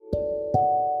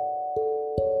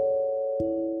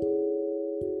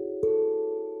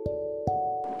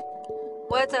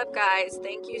What's up, guys?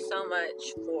 Thank you so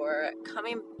much for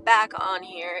coming back on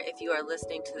here if you are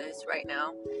listening to this right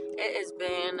now. It has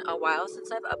been a while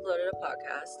since I've uploaded a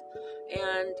podcast,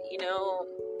 and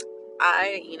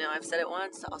I've said it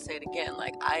once, I'll say it again.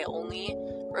 Like, I only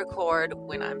record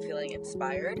when I'm feeling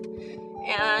inspired,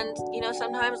 and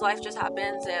sometimes life just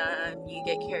happens and you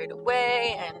get carried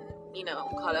away and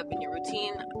caught up in your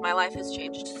routine. My life has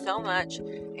changed so much,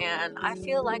 and I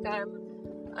feel like I'm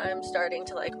starting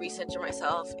to recenter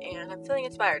myself, and I'm feeling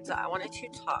inspired. So I wanted to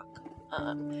talk,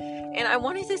 and I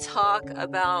wanted to talk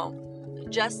about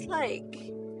just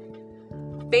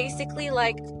basically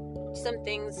some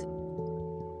things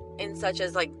in such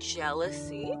as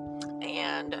jealousy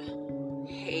and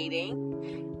hating,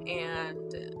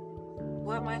 and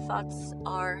what my thoughts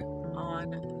are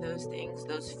on those things,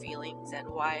 those feelings, and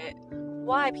why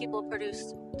people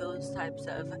produce those types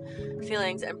of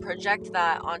feelings and project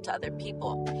that onto other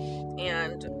people.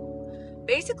 And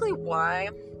basically why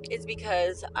is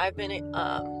because I've been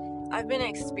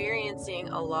experiencing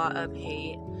a lot of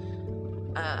hate,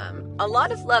 a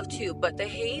lot of love too, but the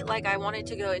hate I wanted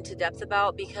to go into depth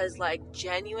about, because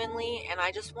genuinely, and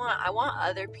I want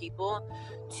other people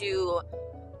to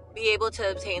be able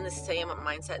to obtain the same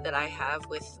mindset that I have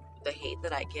with the hate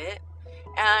that I get.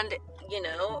 And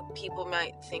people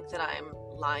might think that I'm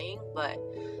lying, but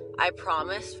I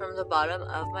promise from the bottom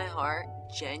of my heart,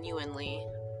 genuinely,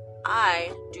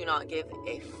 I do not give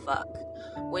a fuck.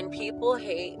 When people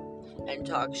hate and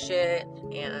talk shit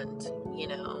and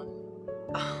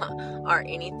are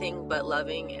anything but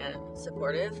loving and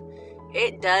supportive,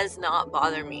 it does not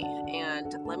bother me.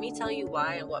 And let me tell you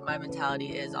why and what my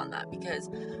mentality is on that. Because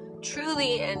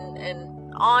truly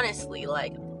and honestly,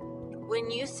 when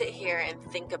you sit here and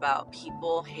think about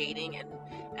people hating and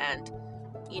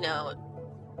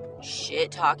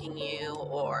shit talking you,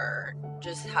 or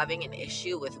just having an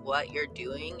issue with what you're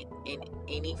doing in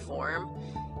any form,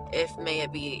 if may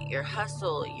it be your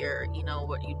hustle, your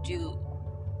what you do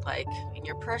in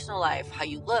your personal life, how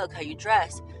you look, how you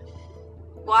dress,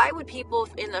 why would people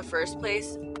in the first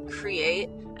place create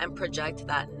and project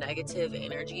that negative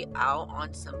energy out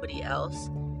on somebody else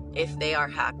if they are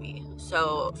happy?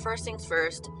 So first things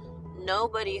first,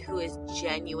 nobody who is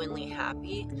genuinely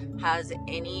happy has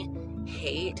any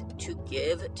hate to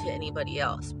give to anybody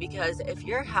else. Because if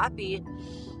you're happy,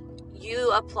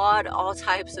 you applaud all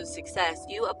types of success.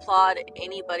 You applaud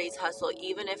anybody's hustle,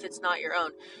 even if it's not your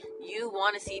own. You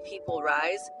want to see people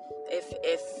rise if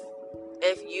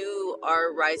you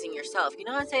are rising yourself. You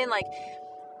know what I'm saying?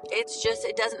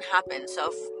 It doesn't happen.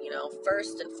 So,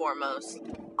 first and foremost,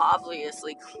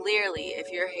 obviously, clearly,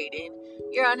 if you're hating,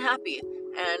 you're unhappy,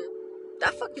 and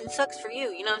that fucking sucks for you.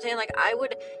 You know what I'm saying?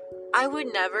 I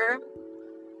would never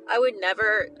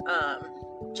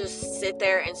just sit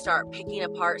there and start picking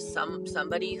apart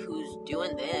somebody who's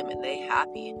doing them and they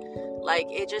happy.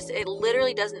 It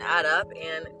literally doesn't add up,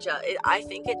 and I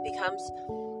think it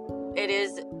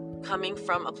is coming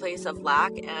from a place of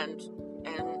lack and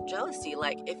jealousy.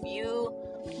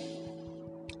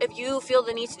 If you feel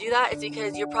the need to do that, it's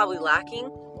because you're probably lacking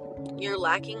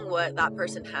what that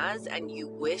person has, and you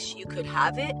wish you could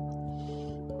have it,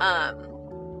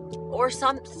 or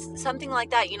something like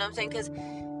that. You know what I'm saying? Because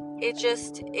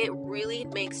it really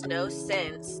makes no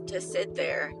sense to sit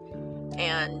there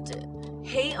and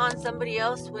hate on somebody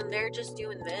else when they're just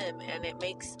doing them. And it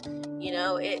makes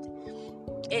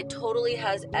it totally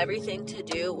has everything to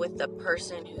do with the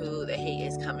person who the hate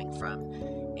is coming from.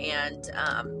 And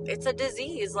it's a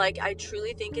disease. I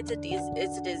truly think it's a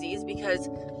disease, because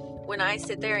when I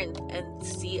sit there and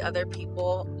see other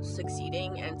people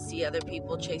succeeding, and see other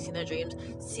people chasing their dreams,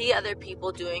 see other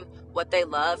people doing what they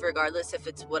love, regardless if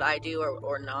it's what I do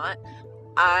or not,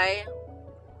 I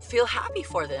feel happy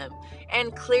for them.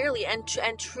 And clearly and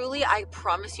truly, I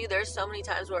promise you, there's so many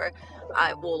times where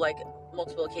I will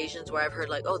multiple occasions where I've heard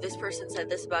oh, this person said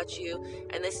this about you,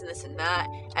 and this and this and that,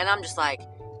 and I'm just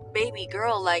baby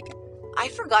girl, I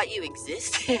forgot you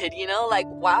existed.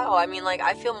 Wow. I mean,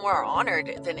 I feel more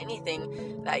honored than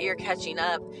anything that you're catching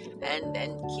up and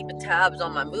keeping tabs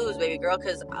on my moves, baby girl,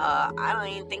 because I don't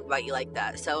even think about you like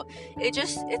that. So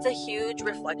it's a huge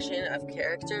reflection of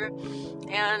character,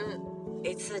 and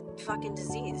it's a fucking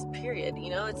disease, period.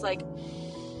 It's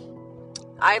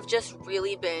I've just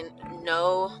really been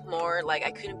no more,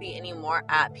 I couldn't be any more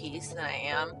at peace than I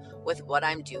am with what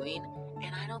I'm doing.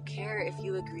 And I don't care if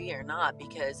you agree or not,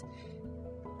 because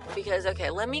okay,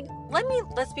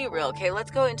 let's be real. Okay, let's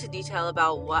go into detail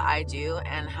about what I do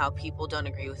and how people don't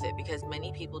agree with it, because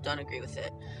many people don't agree with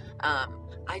it.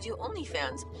 I do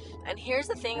OnlyFans, and here's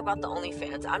the thing about the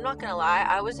OnlyFans. I'm not gonna lie,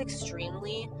 I was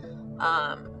extremely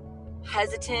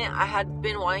hesitant. I had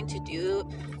been wanting to do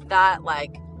that,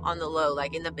 like, on the low,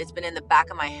 like, it's been in the back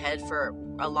of my head for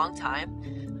a long time.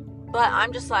 But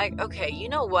I'm just like, okay, you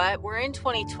know what? We're in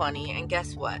 2020, and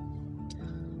guess what?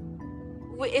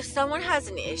 If someone has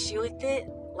an issue with it,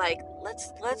 like,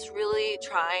 let's really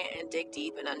try and dig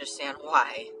deep and understand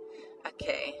why.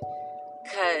 Okay,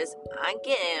 because I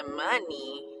get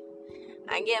money.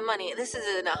 This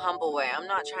is in a humble way. I'm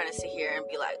not trying to sit here and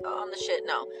be like, oh, I'm the shit.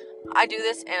 No, I do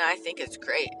this and I think it's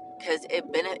great because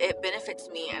it benefits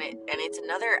me, and it's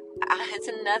another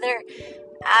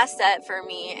asset for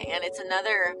me, and it's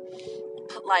another,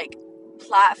 like,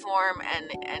 platform,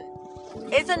 and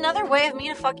it's another way of me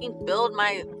to fucking build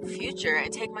my future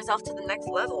and take myself to the next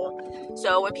level.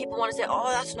 So when people want to say, oh,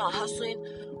 that's not hustling,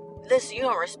 this, you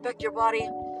don't respect your body.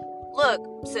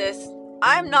 Look, sis,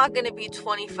 I'm not going to be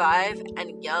 25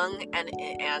 and young, and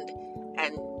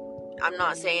I'm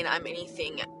not saying I'm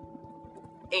anything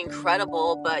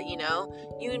incredible, but you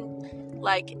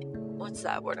like, what's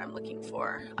that word I'm looking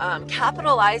for?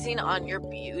 Capitalizing on your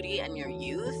beauty and your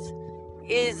youth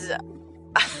is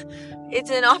it's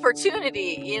an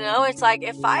opportunity. It's like,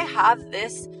 if I have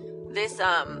this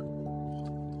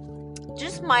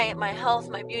just my health,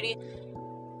 my beauty,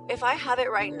 if I have it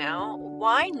right now,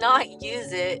 why not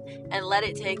use it and let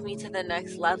it take me to the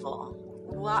next level?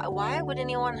 Why would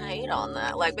anyone hate on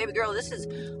that? Like, baby girl, it's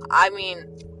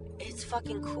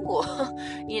fucking cool.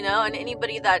 And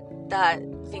anybody that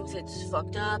thinks it's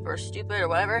fucked up or stupid or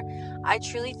whatever, I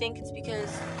truly think it's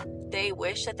because they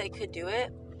wish that they could do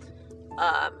it,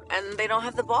 and they don't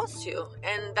have the balls to.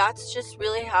 And that's just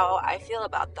really how I feel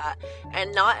about that.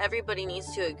 And not everybody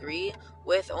needs to agree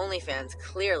with OnlyFans.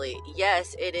 Clearly,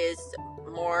 yes, it is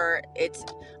more. It's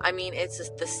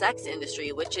the sex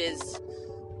industry, which is,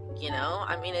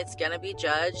 it's gonna be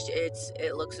judged.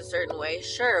 It looks a certain way,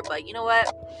 sure, but you know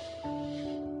what?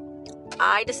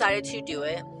 I decided to do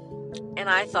it, and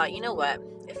I thought, you know what?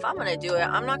 If I'm gonna do it,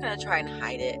 I'm not gonna try and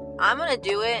hide it. I'm gonna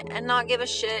do it and not give a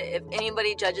shit if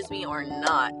anybody judges me or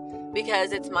not,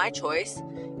 because it's my choice.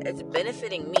 It's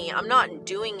benefiting me. I'm not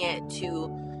doing it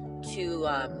to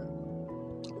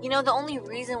the only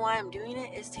reason why I'm doing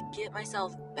it is to get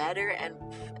myself better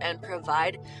and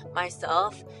provide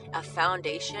myself a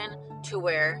foundation to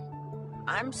where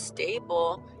I'm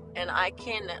stable, and I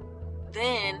can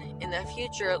then in the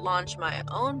future launch my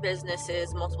own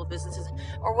businesses, multiple businesses,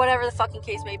 or whatever the fucking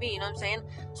case may be. You know what I'm saying?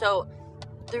 So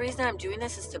the reason I'm doing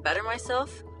this is to better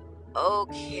myself.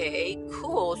 Okay,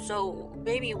 cool. So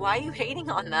baby, why are you hating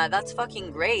on that? That's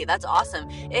fucking great. That's awesome.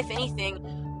 If anything,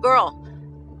 girl,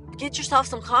 get yourself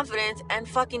some confidence and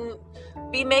fucking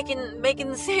be making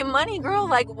the same money, girl.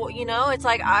 Like, it's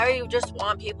like, I just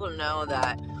want people to know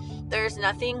that there's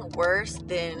nothing worse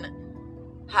than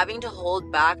having to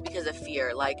hold back because of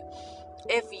fear. Like,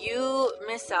 if you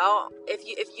miss out,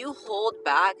 if you hold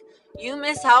back, you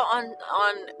miss out on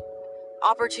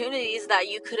opportunities that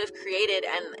you could have created,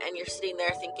 and you're sitting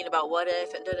there thinking about what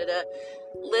if and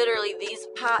literally this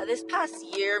past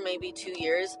year, maybe 2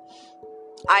 years,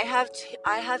 I have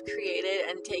created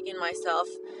and taken myself,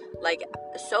 like,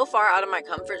 so far out of my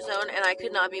comfort zone, and I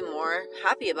could not be more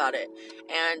happy about it.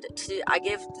 And I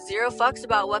give zero fucks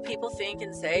about what people think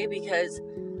and say, because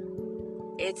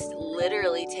it's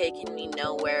literally taken me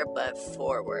nowhere but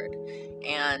forward.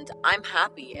 And I'm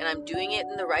happy, and I'm doing it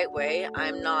in the right way.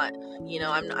 I'm not,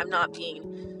 I'm not being,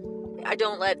 I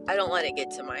don't let it get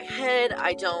to my head.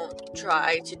 I don't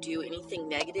try to do anything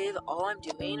negative. All I'm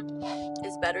doing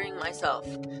is bettering myself,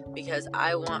 because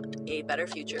I want a better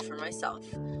future for myself.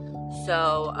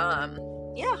 So, I'm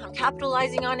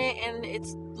capitalizing on it, and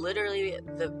it's literally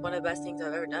one of the best things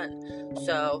I've ever done.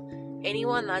 So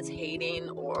anyone that's hating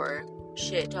or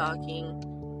shit talking,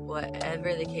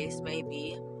 whatever the case may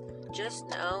be, just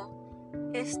know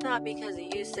it's not because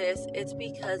of you, sis. It's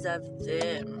because of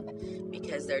them.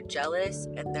 Because they're jealous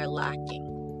and they're lacking.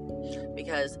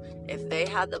 Because if they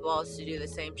had the balls to do the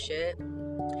same shit,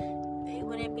 they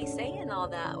wouldn't be saying all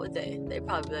that, would they? They'd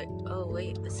probably be like, oh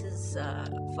wait, this is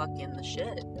fucking the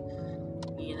shit.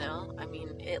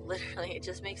 It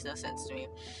just makes no sense to me.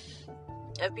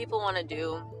 If people want to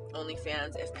do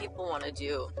OnlyFans, if people want to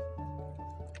do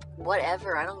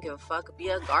whatever, I don't give a fuck. Be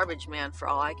a garbage man for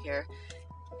all I care.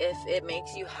 If it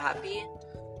makes you happy,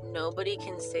 nobody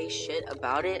can say shit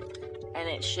about it, and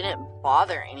it shouldn't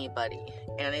bother anybody.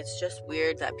 And it's just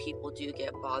weird that people do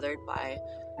get bothered by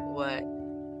what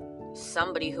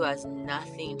somebody who has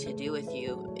nothing to do with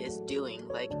you is doing.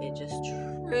 Like, it just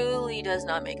truly does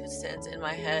not make sense in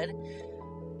my head.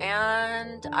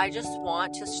 And I just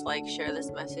want to share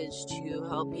this message to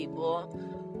help people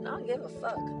not give a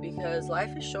fuck, because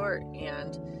life is short,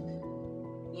 and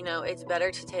it's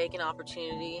better to take an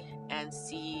opportunity and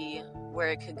see where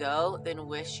it could go than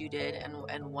wish you did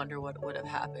and wonder what would have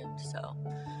happened. So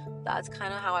that's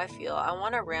kind of how I feel. I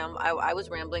want to I was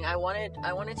rambling. I wanted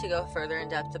to go further in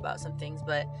depth about some things,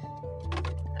 but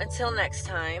until next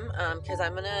time, because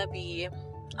I'm gonna be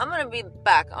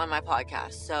back on my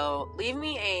podcast. So leave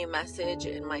me a message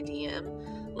in my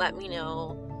DM. Let me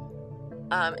know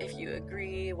if you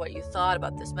agree, what you thought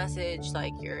about this message,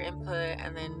 like your input,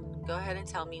 and then go ahead and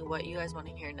tell me what you guys want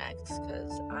to hear next,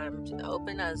 because I'm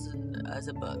open as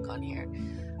a book on here.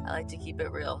 I like to keep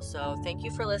it real. So thank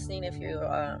you for listening if you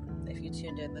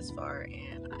tuned in this far,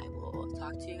 and I will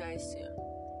talk to you guys soon.